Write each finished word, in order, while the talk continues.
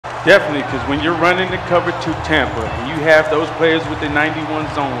Definitely, because when you're running the cover 2 Tampa, and you have those players with the 91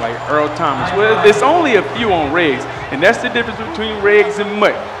 zone like Earl Thomas, well, there's only a few on Regs, and that's the difference between Regs and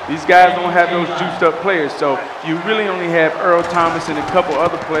Mutt. These guys don't have those juiced up players, so you really only have Earl Thomas and a couple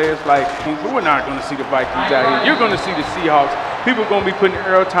other players like, but we're not going to see the Vikings out here. You're going to see the Seahawks. People are going to be putting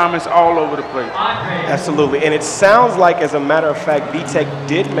Earl Thomas all over the place. Absolutely, and it sounds like, as a matter of fact, Vtech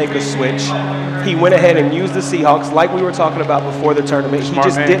did make a switch. He went ahead and used the Seahawks like we were talking about before the tournament. He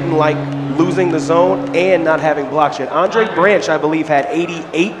just didn't like losing the zone and not having block shed. Andre Branch, I believe, had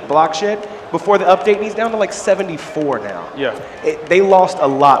 88 block shed before the update, and he's down to like 74 now. Yeah. They lost a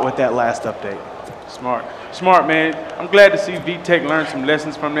lot with that last update. Smart. Smart, man. I'm glad to see Vtech learn some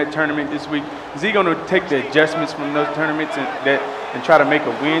lessons from that tournament this week. Is he going to take the adjustments from those tournaments and try to make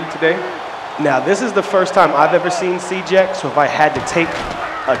a win today? Now, this is the first time I've ever seen C-Jack, so if I had to take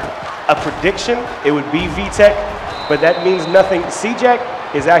a prediction, it would be Vtech, but that means nothing.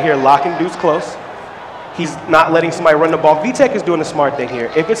 C-Jack is out here locking dudes close. He's not letting somebody run the ball. Vtech is doing the smart thing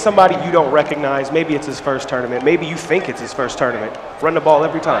here. If it's somebody you don't recognize, maybe it's his first tournament, maybe you think it's his first tournament, run the ball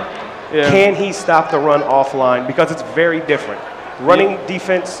every time. Yeah. Can he stop the run offline? Because it's very different. Running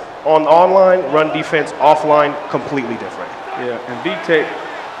defense on online, run defense offline, completely different. Yeah, and Vtech,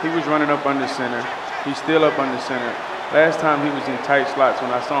 he was running up under center. He's still up under center. Last time he was in tight slots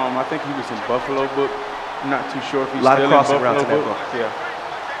when I saw him, I think he was in Buffalo book. I'm not too sure if he's still in Buffalo book. Yeah.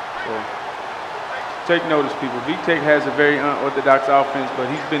 So, take notice, people. Vtech has a very unorthodox offense, but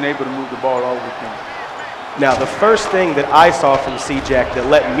he's been able to move the ball all weekend. Now, the first thing that I saw from C-Jack that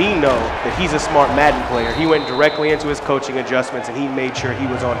let me know that he's a smart Madden player, he went directly into his coaching adjustments and he made sure he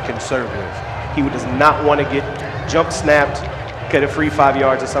was on conservative. He does not want to get jump snapped, get a free 5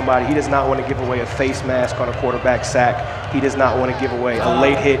 yards to somebody. He does not want to give away a face mask on a quarterback sack. He does not want to give away a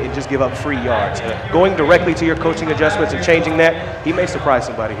late hit and just give up free yards. Going directly to your coaching adjustments and changing that, he may surprise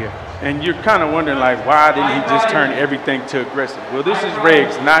somebody here. And you're kind of wondering, like, why didn't he just turn everything to aggressive? Well, this is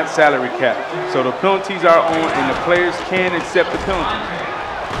regs, not salary cap. So the penalties are on, and the players can accept the penalties.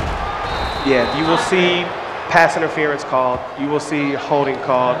 Yeah, you will see pass interference called. You will see holding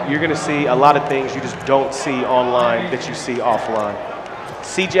called. You're going to see a lot of things you just don't see online that you see offline.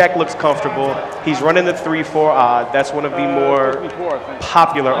 C-Jack looks comfortable. He's running the 3-4 odd. That's one of the more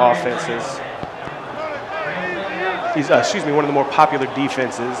popular offenses. He's, one of the more popular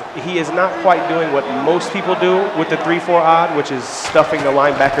defenses. He is not quite doing what most people do with the 3-4 odd, which is stuffing the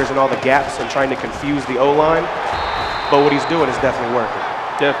linebackers in all the gaps and trying to confuse the O-line. But what he's doing is definitely working.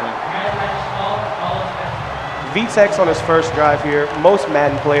 Definitely. Vtech's on his first drive here. Most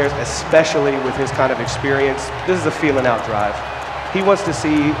Madden players, especially with his kind of experience, this is a feeling out drive. He wants to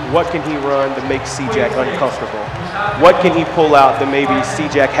see what can he run to make C-Jack uncomfortable. What can he pull out that maybe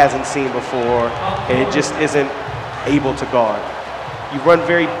C-Jack hasn't seen before and it just isn't able to guard. You run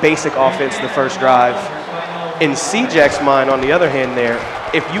very basic offense the first drive. In C-Jack's mind, on the other hand there,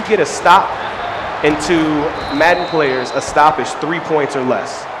 if you get a stop, and to Madden players, a stop is 3 points or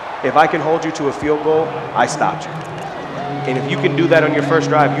less. If I can hold you to a field goal, I stopped you. And if you can do that on your first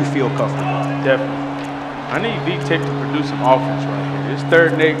drive, you feel comfortable. Definitely. I need Vtech to produce some offense right here. This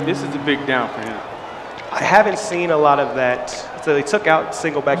third and 8, this is a big down for him. I haven't seen a lot of that. So they took out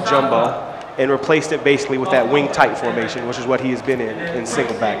single back jumbo and replaced it basically with that wing tight formation, which is what he has been in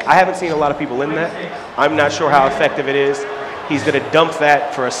single back. I haven't seen a lot of people in that. I'm not sure how effective it is. He's going to dump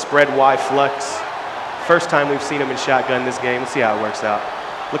that for a spread Y flex. First time we've seen him in shotgun this game. Let's see how it works out.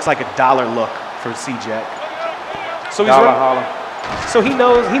 Looks like a dollar look for C-Jack. So he's So he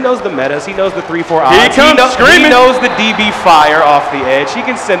knows the metas. He knows the 3-4 odds. He comes screaming. He knows the DB fire off the edge. He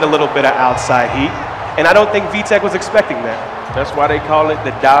can send a little bit of outside heat. And I don't think Vtech was expecting that. That's why they call it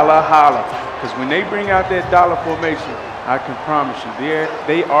the dollar holler. Because when they bring out that dollar formation, I can promise you,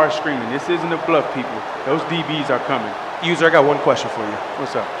 they are screaming. This isn't a bluff, people. Those DBs are coming. User, I got one question for you.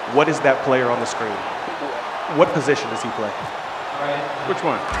 What's up? What is that player on the screen? What position does he play? Which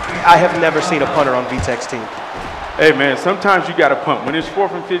one? I have never seen a punter on Vtech's team. Hey, man, sometimes you got to punt. When it's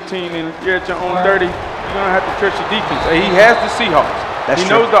 4th and 15 and you're at your own 30, you're going to have to trust your defense. He has the Seahawks. He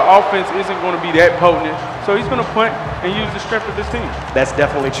knows the offense isn't going to be that potent, so he's going to punt and use the strength of his team. That's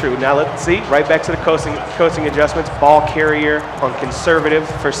definitely true. Now let's see, right back to the coaching adjustments. Ball carrier on conservative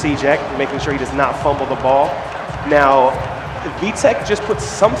for C-Jack, making sure he does not fumble the ball. Now, Vtech just put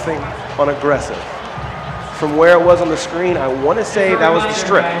something on aggressive. From where it was on the screen, I want to say that was the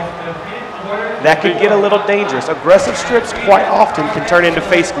strip. That could get a little dangerous. Aggressive strips quite often can turn into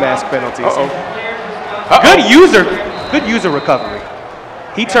face mask penalties. Good user recovery.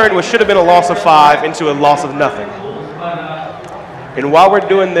 He turned what should have been a loss of 5 into a loss of nothing. And while we're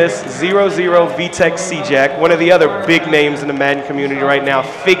doing this, 0-0 Vtech C-Jack, one of the other big names in the Madden community right now,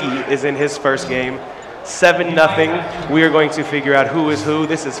 Figgy is in his first game. 7-0. We are going to figure out who is who.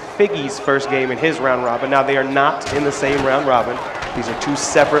 This is Figgy's first game in his round robin. Now, they are not in the same round robin. These are two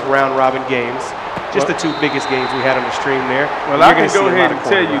separate round robin games. Just the two biggest games we had on the stream there. Well, I can go ahead and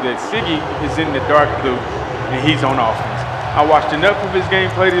tell you that Figgy is in the dark blue, and he's on offense. I watched enough of his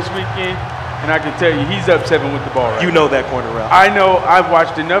gameplay this weekend, and I can tell you he's up 7 with the ball right. You know that corner route. I know. I've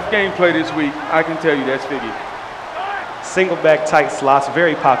watched enough gameplay this week. I can tell you that's Figgy. Single back tight slots,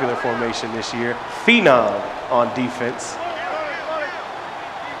 very popular formation this year. Phenom on defense.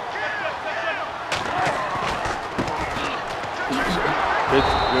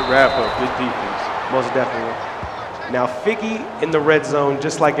 Good wrap up, good defense. Most definitely. Now Figgy in the red zone,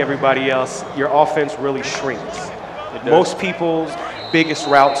 just like everybody else, your offense really shrinks. Most people's biggest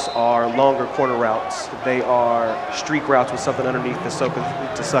routes are longer corner routes. They are streak routes with something underneath to suck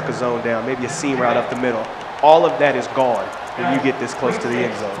a zone down, maybe a seam route up the middle. All of that is gone when you get this close to the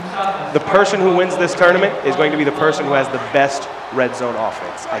end zone. The person who wins this tournament is going to be the person who has the best red zone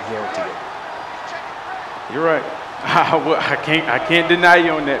offense. I guarantee it. You're right. I can't deny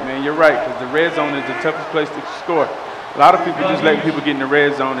you on that, man. You're right, because the red zone is the toughest place to score. A lot of people just let people get in the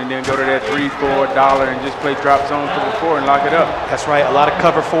red zone and then go to that $3, $4 and just play drop zone to the 4 and lock it up. That's right. A lot of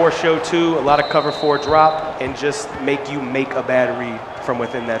cover 4 show 2, a lot of cover 4 drop, and just make you make a bad read from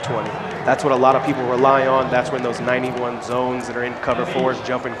within that 20. That's what a lot of people rely on. That's when those 91 zones that are in cover 4s,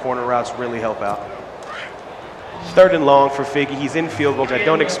 jumping corner routes really help out. 3rd and long for Figgy. He's in field goal. I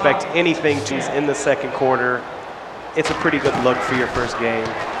don't expect anything. He's in the second quarter. It's a pretty good look for your first game.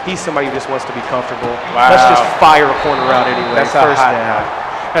 He's somebody who just wants to be comfortable. Wow. Let's just fire a corner route anyway. That's a hot down.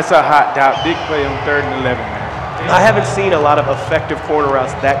 That's a hot doubt. Big play on 3rd and 11, man. I haven't seen a lot of effective corner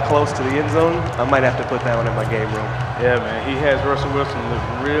routes that close to the end zone. I might have to put that one in my game room. Yeah, man. He has Russell Wilson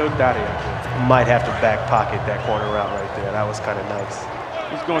looking real dotty out there. Might have to back pocket that corner route right there. That was kind of nice.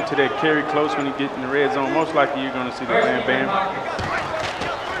 He's going to that carry close when he gets in the red zone. Most likely you're going to see the bam bam.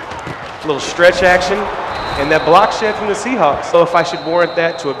 A little stretch action. And that block shed from the Seahawks. So if I should warrant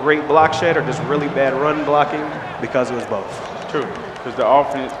that to a great block shed or just really bad run blocking, because it was both. True, because the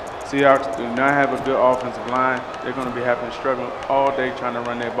offense, Seahawks do not have a good offensive line. They're going to be having to struggle all day trying to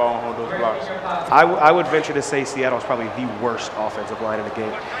run that ball and hold those blocks. I would venture to say Seattle is probably the worst offensive line in the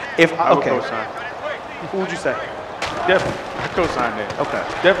game. I would co-sign. Who would you say? Definitely, I co-sign that. Okay.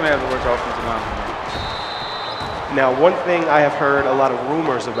 Definitely have the worst offensive line in the game. Now, one thing I have heard a lot of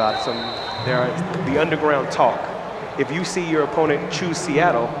rumors about, the underground talk. If you see your opponent choose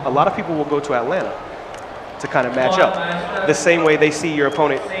Seattle, a lot of people will go to Atlanta to kind of match up. The same way they see your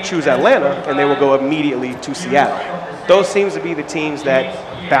opponent choose Atlanta, and they will go immediately to Seattle. Those seems to be the teams that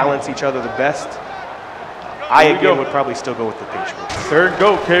balance each other the best. I, again, would probably still go with the Patriots. 3rd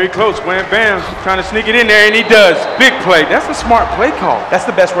go, carry close, wham, bam, trying to sneak it in there, and he does. Big play. That's a smart play call. That's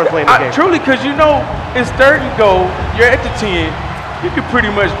the best run play in the game. Truly, because you know, it's 3rd and go, you're at the 10, you can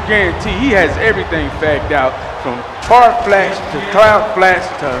pretty much guarantee he has everything fagged out, from bar flats to cloud flats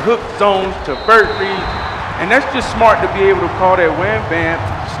to hook zones to vert read, and that's just smart to be able to call that wham, bam,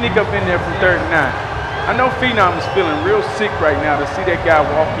 sneak up in there from 3rd and 9. I know Phenom is feeling real sick right now to see that guy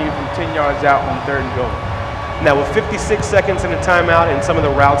walk in from 10 yards out on 3rd and go. Now with 56 seconds in a timeout and some of the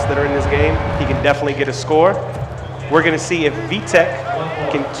routes that are in this game, he can definitely get a score. We're going to see if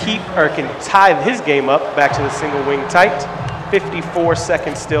Vtech can tie his game up back to the single wing tight. 54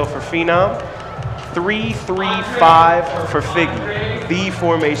 seconds still for Phenom. 3-3-5 for Figgy. The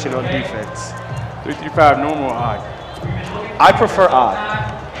formation on defense. 3-3-5 normal or odd? I prefer odd.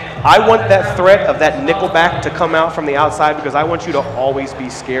 I want that threat of that nickelback to come out from the outside because I want you to always be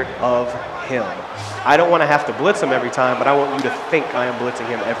scared of him. I don't want to have to blitz him every time, but I want you to think I am blitzing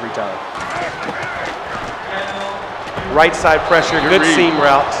him every time. Right side pressure, good seam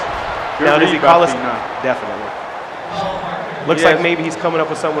route. Now does he call us? Definitely. Looks like maybe he's coming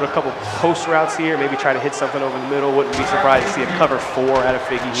up with something with a couple post routes here. Maybe try to hit something over the middle. Wouldn't be surprised to see a cover 4 out of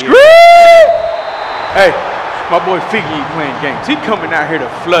Figgy here. Hey, my boy Figgy ain't playing games. He's coming out here to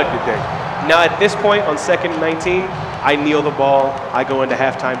flood today. Now at this point on 2nd and 19, I kneel the ball. I go into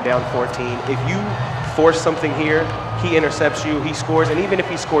halftime down 14. If you force something here, he intercepts you, he scores, and even if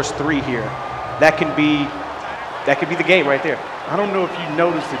he scores 3 here, that could be the game right there. I don't know if you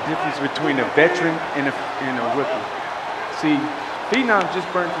noticed the difference between a veteran and a rookie. See, Phenom just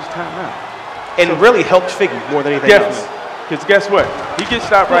burned his timeout. And really helped Figgy more than anything else. Because guess what? He gets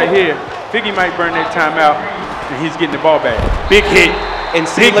stopped right here. Figgy might burn that timeout, and he's getting the ball back. Big hit. And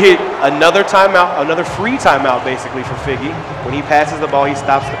see, look, another timeout, another free timeout basically for Figgy. When he passes the ball, he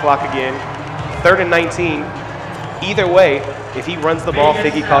stops the clock again. 3rd and 19. Either way, If he runs the ball,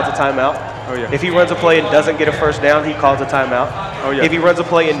 Figgy calls a timeout. Oh, yeah. If he runs a play and doesn't get a first down, he calls a timeout. Oh, yeah. If he runs a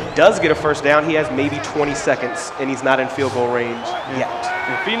play and does get a first down, he has maybe 20 seconds, and he's not in field goal range yet.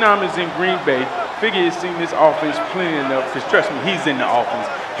 And Phenom is in Green Bay. Figgy has seen this offense plenty enough, because trust me, he's in the offense.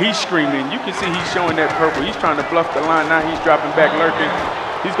 He's screaming. You can see he's showing that purple. He's trying to bluff the line. Now he's dropping back, lurking.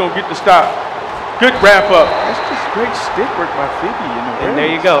 He's going to get the stop. Good wrap up. That's just great stick work by Figgy. And there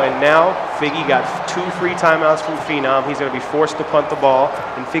you go. And now Figgy got 2 free timeouts from Phenom. He's going to be forced to punt the ball,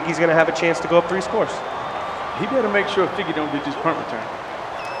 and Figgy's going to have a chance to go up 3 scores. He better make sure Figgy don't get this punt return.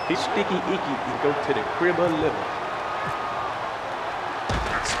 He's sticky icky and go to the crib a little.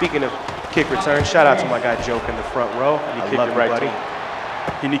 Speaking of kick return, shout out to my guy Joke in the front row. And he kicked it right to him.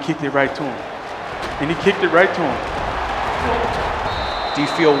 And he kicked it right to him. And he kicked it right to him. Do you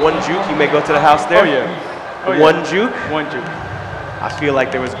feel one juke? You may go to the house there. Oh, yeah. Oh, yeah. One juke? One juke. I feel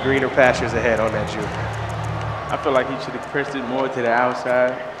like there was greener pastures ahead on that juke. I feel like he should have pressed it more to the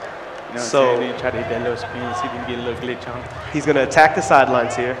outside. You know what I'm saying? Then try to hit that little spin, see if he can get a little glitch on. He's going to attack the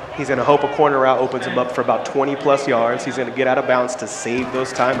sidelines here. He's going to hope a corner route opens him up for about 20-plus yards. He's going to get out of bounds to save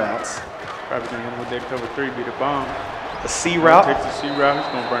those timeouts. Probably going to hit him with that cover 3, be the bomb. A C route. Takes the C route,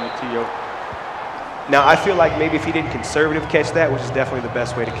 he's going to burn the TO. Now, I feel like maybe if he didn't conservative catch that, which is definitely the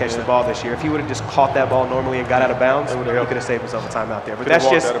best way to catch the ball this year, if he would have just caught that ball normally and got out of bounds, he could have saved himself a timeout there. But that's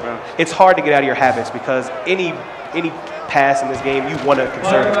just, it's hard to get out of your habits, because any pass in this game, you want to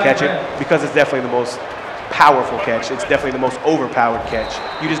conservative catch it, because it's definitely the most powerful catch. It's definitely the most overpowered catch.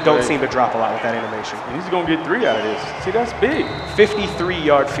 You just don't seem to drop a lot with that animation. And he's going to get 3 out of this. See, that's big.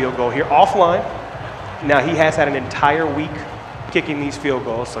 53-yard field goal here, offline. Now, he has had an entire week kicking these field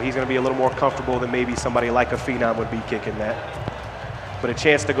goals, so he's going to be a little more comfortable than maybe somebody like a Phenom would be kicking that. But a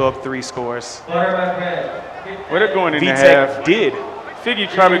chance to go up 3 scores. Well, they're going in the half. Vtech did.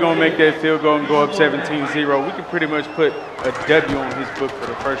 Figgy probably going to make that field goal and go up 17-0. We can pretty much put a W on his book for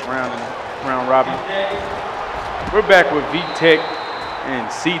the first round in the round robin. We're back with Vtech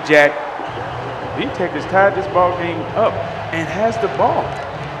and C.J.A.T. Vtech has tied this ball game up and has the ball.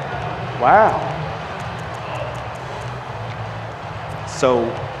 Wow. So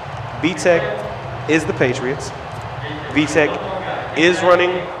Vtech is the Patriots. Vtech is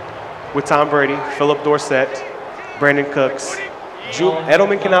running with Tom Brady, Philip Dorsett, Brandon Cooks.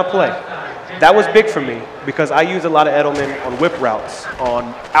 Edelman cannot play. That was big for me, because I use a lot of Edelman on whip routes,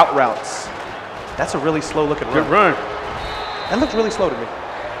 on out routes. That's a really slow looking run. Good run. That looked really slow to me.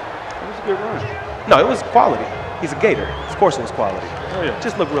 That was a good run. No, it was quality. He's a Gator. Of course it was quality. Oh, yeah.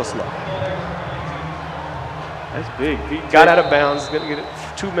 Just looked real slow. That's big. Got out of bounds. Going to get a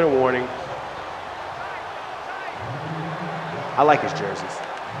 2-minute warning. I like his jerseys.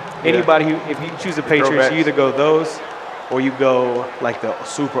 Anybody who, if you choose the Patriots, you either go those or you go like the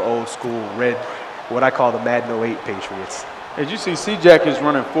super old school red, what I call the Madden 08 Patriots. As you see, C.J.A.T. is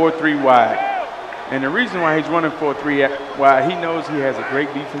running 4-3 wide. And the reason why he's running 4-3 wide, he knows he has a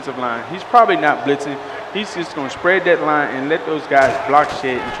great defensive line. He's probably not blitzing. He's just going to spread that line and let those guys block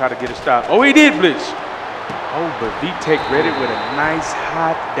shit and try to get a stop. Oh, he did blitz. Oh, but Vtech read it with a nice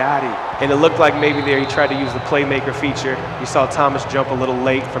hot dotty. And it looked like maybe there he tried to use the playmaker feature. You saw Thomas jump a little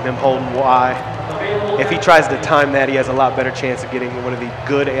late from him holding Y. If he tries to time that, he has a lot better chance of getting one of the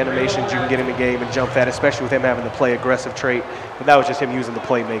good animations you can get in the game and jump that, especially with him having the play aggressive trait. But that was just him using the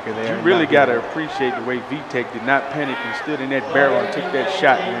playmaker there. You really got to appreciate the way Vtech did not panic and stood in that barrel and took that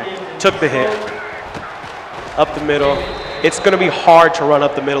shot, man. Took the hit. Up the middle. It's going to be hard to run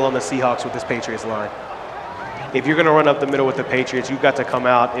up the middle on the Seahawks with this Patriots line. If you're going to run up the middle with the Patriots, you've got to come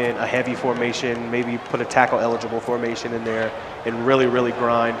out in a heavy formation, maybe put a tackle-eligible formation in there, and really, really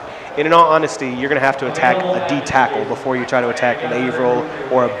grind. And in all honesty, you're going to have to attack a D-tackle before you try to attack an Averill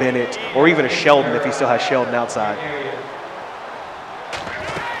or a Bennett or even a Sheldon if he still has Sheldon outside.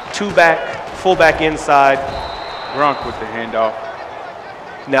 2-back, fullback inside. Gronk with the handoff.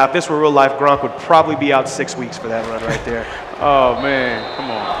 Now, if this were real life, Gronk would probably be out 6 weeks for that run right there. Oh, man,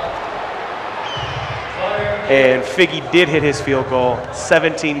 come on. And Figgy did hit his field goal,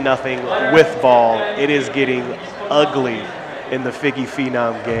 17-0 with ball. It is getting ugly in the Figgy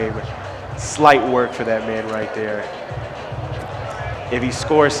Phenom game. Slight work for that man right there. If he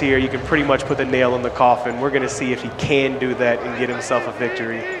scores here, you can pretty much put the nail in the coffin. We're going to see if he can do that and get himself a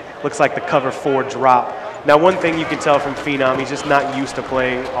victory. Looks like the cover 4 drop. Now, one thing you can tell from Phenom, he's just not used to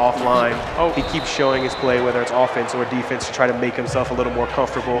playing offline. He keeps showing his play, whether it's offense or defense, to try to make himself a little more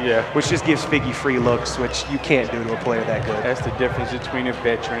comfortable, which just gives Figgy free looks, which you can't do to a player that good. That's the difference between a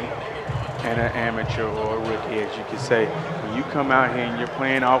veteran and an amateur or a rookie, as you could say. When you come out here and you're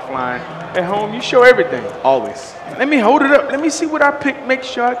playing offline, at home, you show everything. Always. Let me hold it up. Let me see what I picked. Make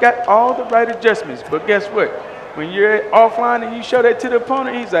sure I got all the right adjustments. But guess what? when you're offline and you show that to the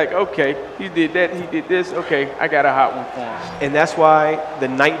opponent, he's like, okay, he did that, he did this, okay, I got a hot one for him. And that's why the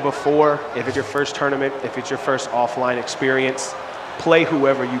night before, if it's your first tournament, if it's your first offline experience, play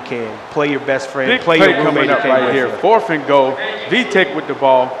whoever you can. Play your best friend, Big play play your roommate coming up right here. You. 4th and goal. Vtech with the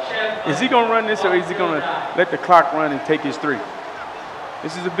ball. Is he going to run this or is he going to let the clock run and take his 3?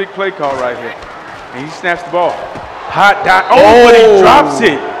 This is a big play call right here. And he snaps the ball. Hot dot. Oh, but he drops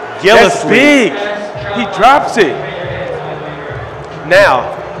it. That's big. He drops it.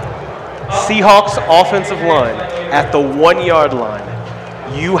 Now, Seahawks offensive line at the 1-yard line.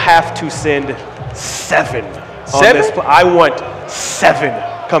 You have to send 7. 7? I want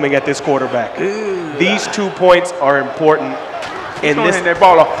 7 coming at this quarterback. These 2 points are important. He's going to hand that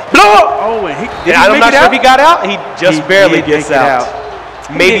ball off. Oh, and I'm not sure if he got out. He just barely gets out.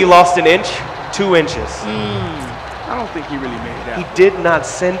 Maybe lost an inch, 2 inches. I don't think he really made it out. He did not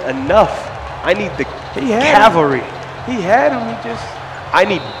send enough. I need the cavalry. He had him. He just. I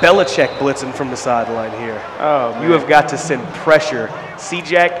need Belichick blitzing from the sideline here. Oh, man. You have got to send pressure.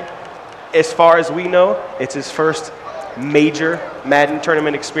 C-Jack, as far as we know, it's his first major Madden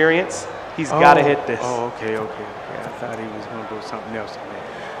tournament experience. He's got to hit this. Oh, okay. I thought he was going to go something else.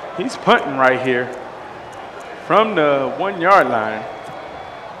 He's punting right here from the 1-yard line.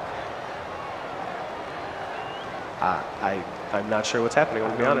 I'm not sure what's happening, I'm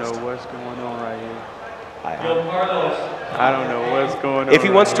going to be honest. I don't know what's going on right here. I don't know what's going on. If he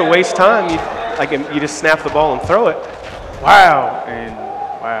wants to waste time, you just snap the ball and throw it. Wow and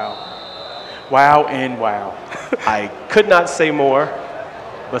wow. Wow and wow. I could not say more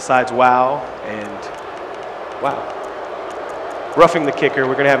besides wow and wow. Roughing the kicker,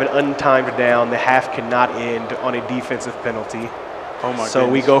 we're going to have an untimed down. The half cannot end on a defensive penalty. Oh my so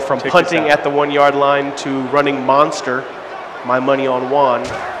goodness. We go from punting at the 1-yard line to running monster. My money on Juan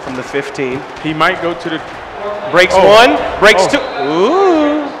from the 15. He might go to the breaks 1, breaks 2.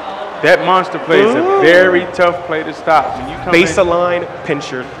 Ooh. That monster play is a very tough play to stop. When you come base a line,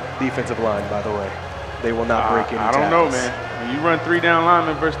 pinch your defensive line, by the way. They will not break any I don't tackles. know, man. When you run 3 down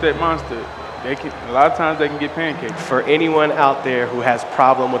linemen versus that monster, a lot of times they can get pancaked. For anyone out there who has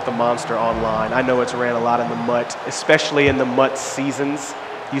problem with the monster online, I know it's ran a lot in the MUT, especially in the MUT seasons.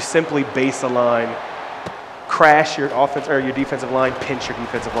 You simply base a line, crash your offense or your defensive line, pinch your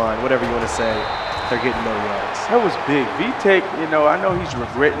defensive line, whatever you want to say. They're getting no yards. That was big. Vtech, I know he's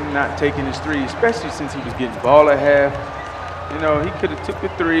regretting not taking his 3, especially since he was getting ball at half. He could have took the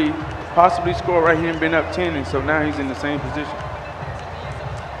 3, possibly scored right here and been up 10, and so now he's in the same position.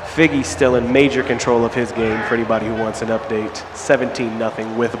 Figgy's still in major control of his game for anybody who wants an update.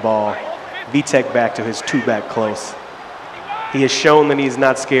 17-0 with ball. Vtech back to his 2-back close. He has shown that he's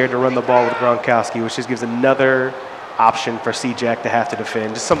not scared to run the ball with Gronkowski, which just gives another option for C-Jack to have to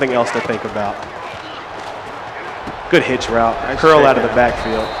defend. Just something else to think about. Good hitch route. Nice curl out of the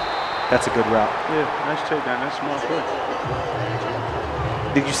backfield. That's a good route. Yeah, nice check down. That's smart play.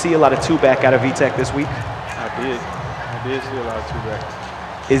 Did you see a lot of 2-back out of Vtech this week? I did see a lot of 2-back.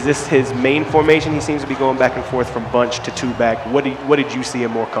 Is this his main formation? He seems to be going back and forth from bunch to 2-back. What did you see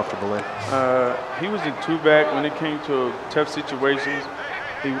him more comfortable in? He was in 2-back when it came to tough situations.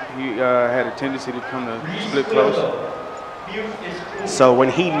 He had a tendency to come to split close. So when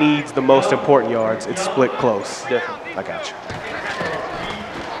he needs the most important yards, it's split close. Definitely. I got you.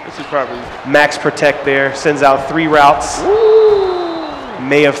 This is probably max protect there. Sends out 3 routes. Woo!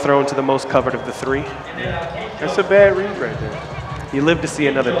 May have thrown to the most covered of the 3. That's a bad read right there. You live to see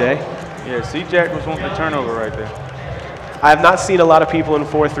another day. Yeah, C-Jack was wanting the turnover right there. I have not seen a lot of people in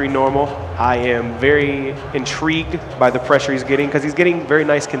 4-3 normal. I am very intrigued by the pressure he's getting because he's getting very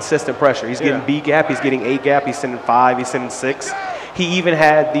nice, consistent pressure. He's getting B gap, he's getting A gap, he's sending 5, he's sending 6. He even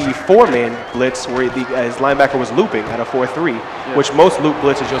had the 4-man blitz where his linebacker was looping at a 4-3, which most loop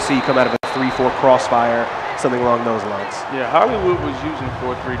blitzes you'll see come out of a 3-4 crossfire, something along those lines. Yeah, Hollywood was using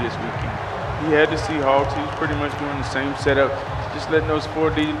 4-3 this weekend. He had the Seahawks. He was pretty much doing the same setup, just letting those 4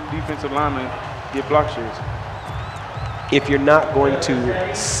 defensive linemen get block shares. If you're not going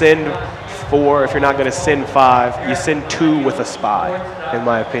to send 4, if you're not going to send 5, you send 2 with a spy, in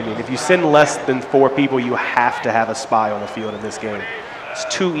my opinion. If you send less than 4 people, you have to have a spy on the field in this game. It's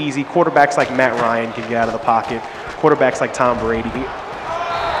too easy. Quarterbacks like Matt Ryan can get out of the pocket. Quarterbacks like Tom Brady.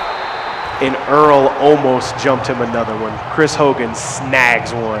 And Earl almost jumped him another one. Chris Hogan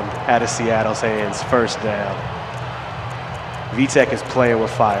snags one out of Seattle's hands, first down. Vtech is playing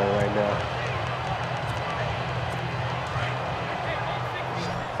with fire right now.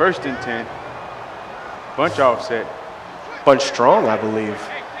 1st and 10. Bunch offset. Bunch strong, I believe.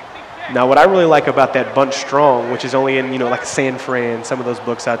 Now, what I really like about that bunch strong, which is only in, like San Fran, some of those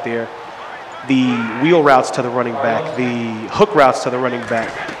books out there, the wheel routes to the running back, the hook routes to the running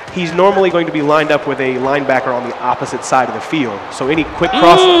back. He's normally going to be lined up with a linebacker on the opposite side of the field. So any quick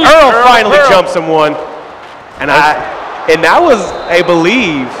cross, Earl finally jumps someone. And that was, I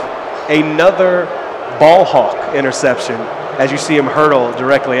believe, another ball hawk interception as you see him hurdle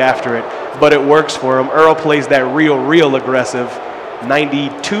directly after it. But it works for him. Earl plays that real aggressive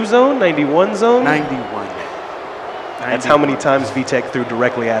 92 zone, 91 zone? 91. That's how many times Vtech threw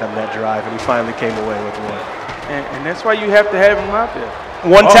directly at him that drive, and he finally came away with one. And that's why you have to have him out there.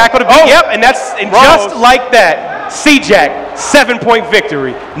 One tackle to beat, yep, and just like that, C-Jack, 7-point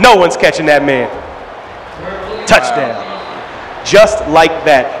victory. No one's catching that man. Touchdown. Wow. Just like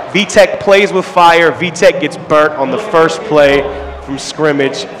that. Vtech plays with fire. Vtech gets burnt on the first play from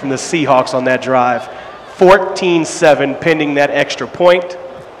scrimmage from the Seahawks on that drive. 14-7 pending that extra point.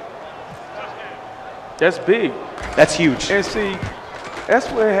 That's big. That's huge. And see, that's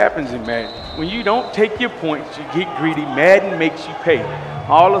what happens in Madden. When you don't take your points, you get greedy. Madden makes you pay.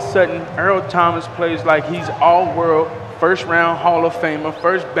 All of a sudden, Earl Thomas plays like he's all-world, first-round Hall of Famer,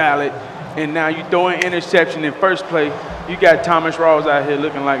 first ballot, and now you throw an interception in first play. You got Thomas Rawls out here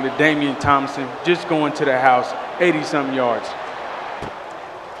looking like the Damian Thompson, just going to the house, 80-something yards.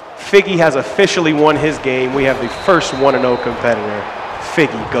 Figgy has officially won his game. We have the first 1-0 competitor.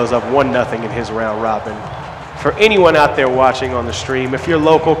 Figgy goes up 1-0 in his round robin. For anyone out there watching on the stream, if you're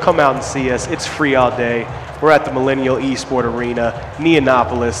local, come out and see us. It's free all day. We're at the Millennial Esports Arena,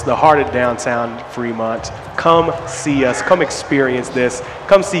 Neonopolis, the heart of downtown Fremont. Come see us. Come experience this.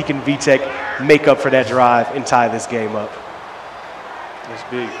 Come see can Vtech make up for that drive and tie this game up. That's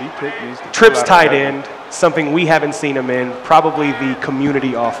big. Vtech needs to Trips tight end, something we haven't seen him in, probably the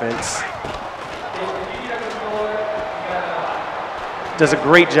community offense. Does a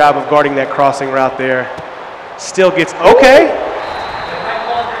great job of guarding that crossing route there. Still gets, okay.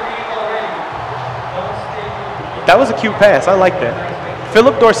 That was a cute pass, I like that.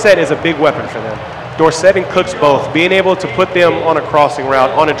 Philip Dorsett is a big weapon for them. Dorsett and Cooks both, being able to put them on a crossing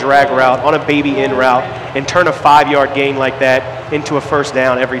route, on a drag route, on a baby in route, and turn a 5-yard gain like that into a first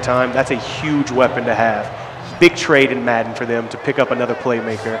down every time, that's a huge weapon to have. Big trade in Madden for them to pick up another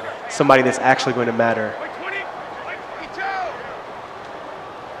playmaker, somebody that's actually going to matter.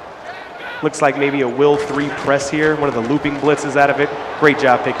 Looks like maybe a Will 3 press here, one of the looping blitzes out of it. Great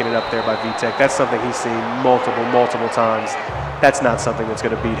job picking it up there by Vtech. That's something he's seen multiple times. That's not something that's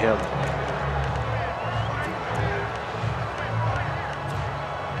going to beat him.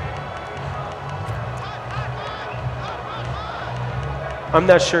 I'm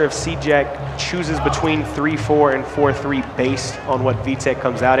not sure if C-Jack chooses between 3-4 and 4-3 based on what Vtech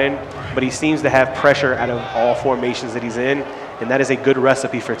comes out in, but he seems to have pressure out of all formations that he's in. And that is a good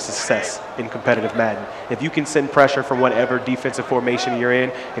recipe for success in competitive Madden. If you can send pressure from whatever defensive formation you're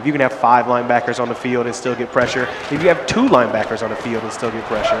in, if you can have 5 linebackers on the field and still get pressure, if you have 2 linebackers on the field and still get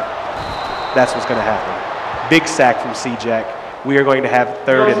pressure, that's what's going to happen. Big sack from C-Jack. We are going to have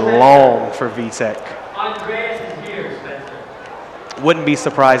 3rd and long for Vtech. Wouldn't be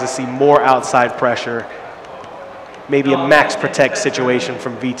surprised to see more outside pressure. Maybe a max protect situation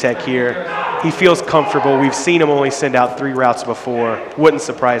from Vtech here. He feels comfortable. We've seen him only send out 3 routes before. Wouldn't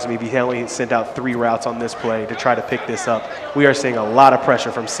surprise me if he only sent out 3 routes on this play to try to pick this up. We are seeing a lot of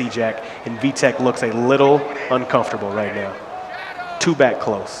pressure from C-Jack, and Vtech looks a little uncomfortable right now. 2 back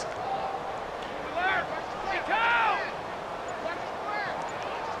close.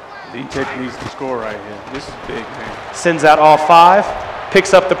 Vtech needs to score right here. This is big, man. Sends out all 5,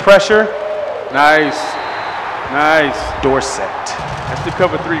 picks up the pressure. Nice. Nice. Dorsett. That's the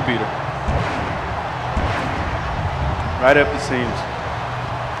cover 3 beater. Right up the seams.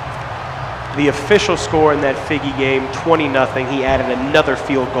 The official score in that Figgy game, 20-0. He added another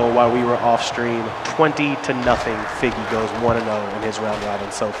field goal while we were off stream. 20-0. Figgy goes 1-0 in his round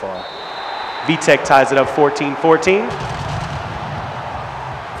robin so far. Vtech ties it up 14-14.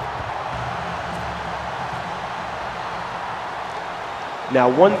 Now,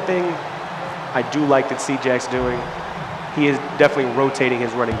 one thing I do like that C-Jack's doing, he is definitely rotating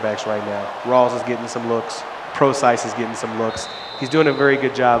his running backs right now. Rawls is getting some looks. Procise is getting some looks. He's doing a very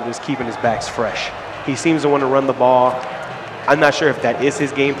good job of just keeping his backs fresh. He seems to want to run the ball. I'm not sure if that is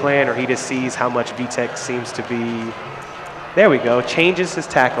his game plan or he just sees how much Vtech seems to be. There we go. Changes his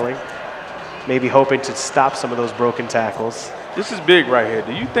tackling. Maybe hoping to stop some of those broken tackles. This is big right here.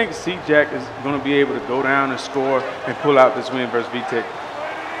 Do you think C-Jack is going to be able to go down and score and pull out this win versus Vtech?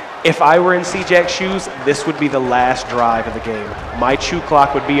 If I were in C-Jack's shoes, this would be the last drive of the game. My chew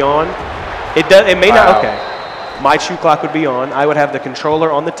clock would be on. It may not, okay. My chew clock would be on. I would have the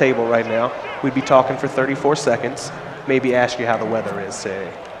controller on the table right now. We'd be talking for 34 seconds. Maybe ask you how the weather is,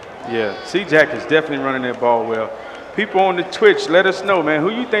 say. Yeah, C-Jack is definitely running that ball well. People on the Twitch, let us know, man. Who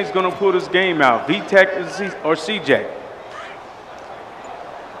you think is going to pull this game out? Vtech or C-Jack?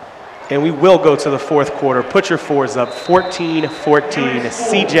 And we will go to the fourth quarter. Put your fours up. 14-14.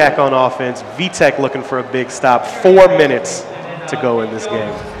 C-Jack on offense. Vtech looking for a big stop. 4 minutes to go in this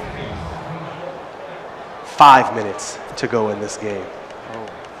game. 5 minutes to go in this game. Oh.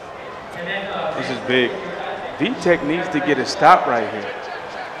 This is big. Vtech needs to get a stop right here.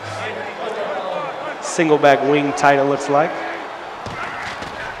 Single back wing tight, it looks like.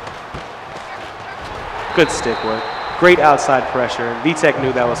 Good stick work. Great outside pressure. Vtech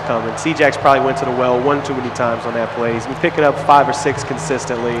knew that was coming. C-Jack's probably went to the well one too many times on that play. He's been picking up 5 or 6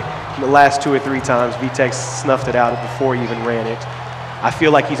 consistently. The last 2 or 3 times, Vtech snuffed it out before he even ran it. I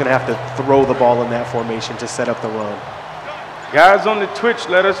feel like he's going to have to throw the ball in that formation to set up the run. Guys on the Twitch,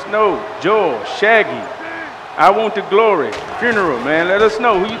 let us know. Joel, Shaggy, I Want the Glory, Funeral, man. Let us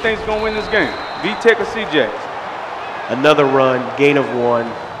know who you think is going to win this game. Vtech or C-Jack? Another run, gain of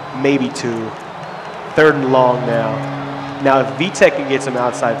 1, maybe 2. 3rd and long now. Now, if Vtech can get some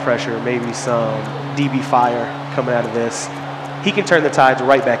outside pressure, maybe some DB fire coming out of this, he can turn the tides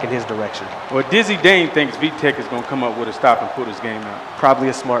right back in his direction. Well, Dizzy Dane thinks Vtech is going to come up with a stop and pull this game out. Probably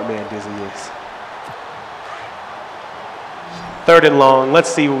a smart man, Dizzy is. 3rd and long. Let's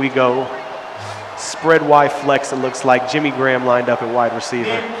see where we go. Spread Y flex, it looks like. Jimmy Graham lined up at wide receiver.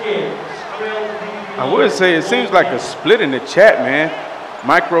 I would say it seems like a split in the chat, man.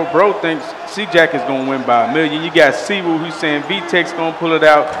 Micro Bro thinks C-Jack is going to win by 1 million. You got Siwu who's saying Vtech's going to pull it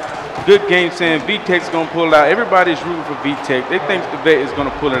out. Good Game saying Vtech's going to pull it out. Everybody's rooting for Vtech. They think the vet is going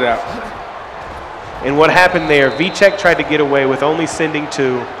to pull it out. And what happened there, Vtech tried to get away with only sending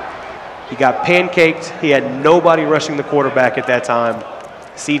 2. He got pancaked. He had nobody rushing the quarterback at that time.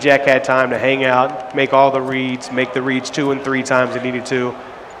 C-Jack had time to hang out, make all the reads, make the reads 2 and 3 times he needed to,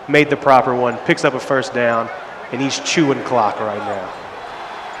 made the proper one, picks up a 1st down, and he's chewing clock right now.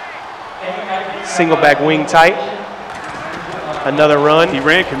 Single back wing tight. Another run. He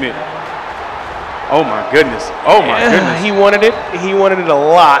ran commit. Oh my goodness. Oh my goodness. He wanted it. He wanted it a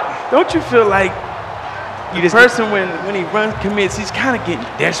lot. Don't you feel like the person when he runs commits, he's kind of getting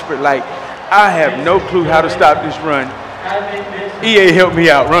desperate. Like, I have no clue how to stop this run. EA, help me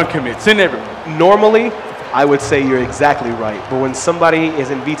out. Run commit. Send everyone. Normally, I would say you're exactly right. But when somebody is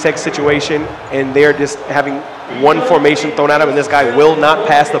in Vtech's situation and they're just having one formation thrown at him and this guy will not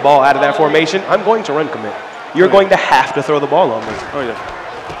pass the ball out of that formation, I'm going to run commit. You're going to have to throw the ball on me. Oh, yeah.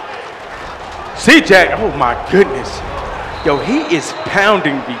 C-Jack, oh my goodness. Yo, he is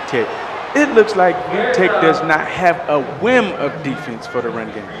pounding Vtech. It looks like Vtech does not have a whim of defense for the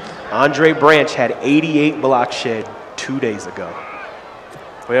run game. Andre Branch had 88 blocks shed 2 days ago.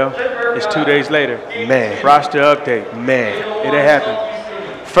 Well, it's 2 days later. Man. Roster update. Man. It'll happen.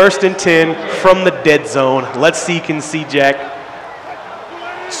 1st and 10 from the dead zone. Let's see, can C-Jack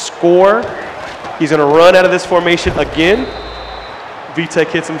score? He's going to run out of this formation again. Vtech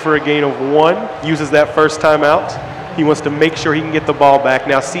hits him for a gain of 1, uses that 1st time out. He wants to make sure he can get the ball back.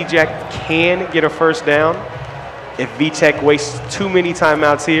 Now, C-Jack can get a 1st down. If Vtech wastes too many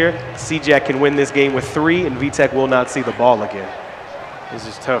timeouts here, C-Jack can win this game with 3, and Vtech will not see the ball again. This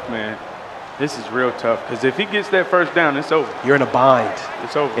is tough, man. This is real tough, because if he gets that 1st down, it's over. You're in a bind.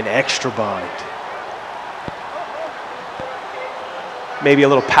 It's over. An extra bind. Maybe a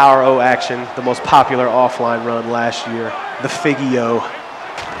little power O action, the most popular offline run last year, the Figgy O.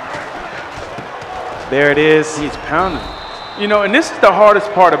 There it is. He's pounding. You know, and this is the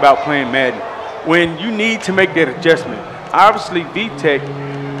hardest part about playing Madden, when you need to make that adjustment. Obviously,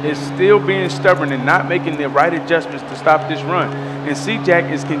 Vtech is still being stubborn and not making the right adjustments to stop this run. And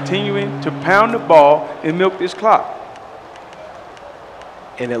C-Jack is continuing to pound the ball and milk this clock.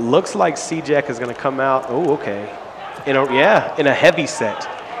 And it looks like C-Jack is going to come out, oh, okay, in a heavy set.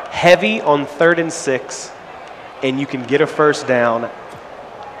 Heavy on 3rd and 6, and you can get a 1st down.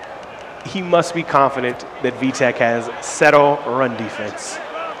 He must be confident that Vtech has settle run defense.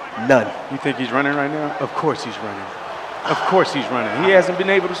 None. You think he's running right now? Of course he's running. Of course he's running. He hasn't been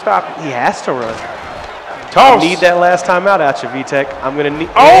able to stop it. He has to run. Toss. I need that last time out at you, Vtech. I'm going to need,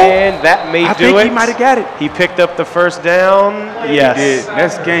 and that may do it. I think he might have got it. He picked up the 1st down. Yes. He did.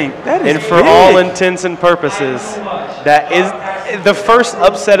 That's game. That is and for big. all intents and purposes, that is the first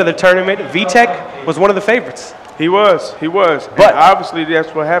upset of the tournament. Vtech was one of the favorites. He was. He was. But and obviously,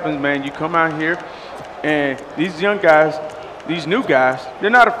 that's what happens, man. You come out here, and these young guys, these new guys,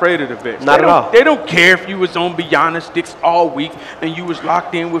 they're not afraid of the vets. Not at all. They don't care if you was on Beyond the Sticks all week and you was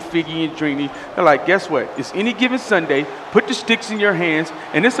locked in with Figgy and Tourney. They're like, guess what? It's any given Sunday. Put the sticks in your hands,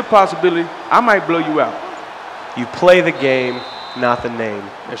 and it's a possibility I might blow you out. You play the game. not the name.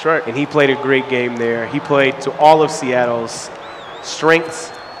 That's right. And he played a great game there. He played to all of Seattle's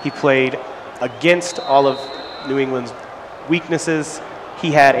strengths. He played against all of New England's weaknesses.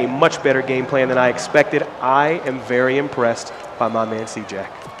 He had a much better game plan than I expected. I am very impressed by my man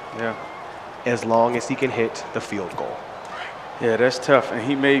C-Jack. Yeah. As long as he can hit the field goal. Yeah, that's tough. And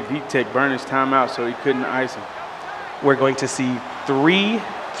he made Vtech burn his timeout so he couldn't ice him. We're going to see 3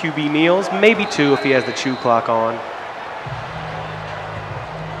 QB kneels, maybe 2 if he has the chew clock on.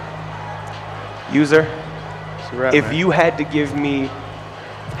 User, if you had to give me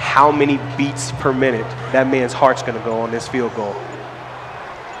how many beats per minute that man's heart's going to go on this field goal,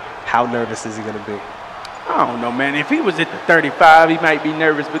 how nervous is he going to be? I don't know, man. If he was at the 35, he might be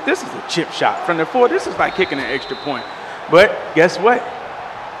nervous, but this is a chip shot. From the 4, this is like kicking an extra point. But guess what?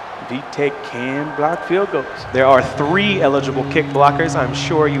 Vtech can block field goals. There are 3 eligible kick blockers. I'm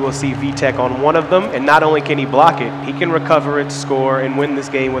sure you will see Vtech on one of them. And not only can he block it, he can recover it, score, and win this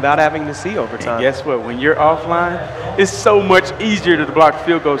game without having to see overtime. And guess what? When you're offline, it's so much easier to block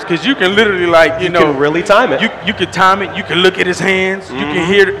field goals because you can literally, like, you know, can really time it. You can time it. You can look at his hands. You can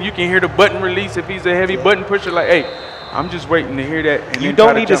hear the button release if he's a heavy button pusher. Like, hey, I'm just waiting to hear that. And you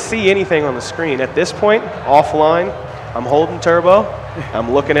don't need to see anything on the screen at this point. Offline, I'm holding turbo.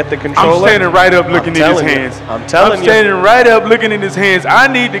 I'm looking at the controller. I'm standing right up looking in his hands. I'm telling you. I'm standing right up looking in his hands. I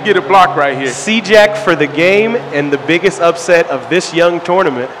need to get a block right here. C-Jack for the game and the biggest upset of this young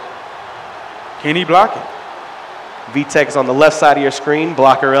tournament. Can he block it? Vtech is on the left side of your screen,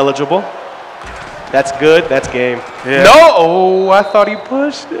 blocker eligible. That's good. That's game. Yeah. No! Oh, I thought he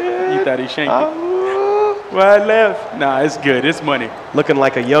pushed it. You thought he shanked it? Wide left. Nah, it's good. It's money. Looking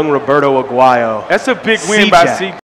like a young Roberto Aguayo. That's a big win by C.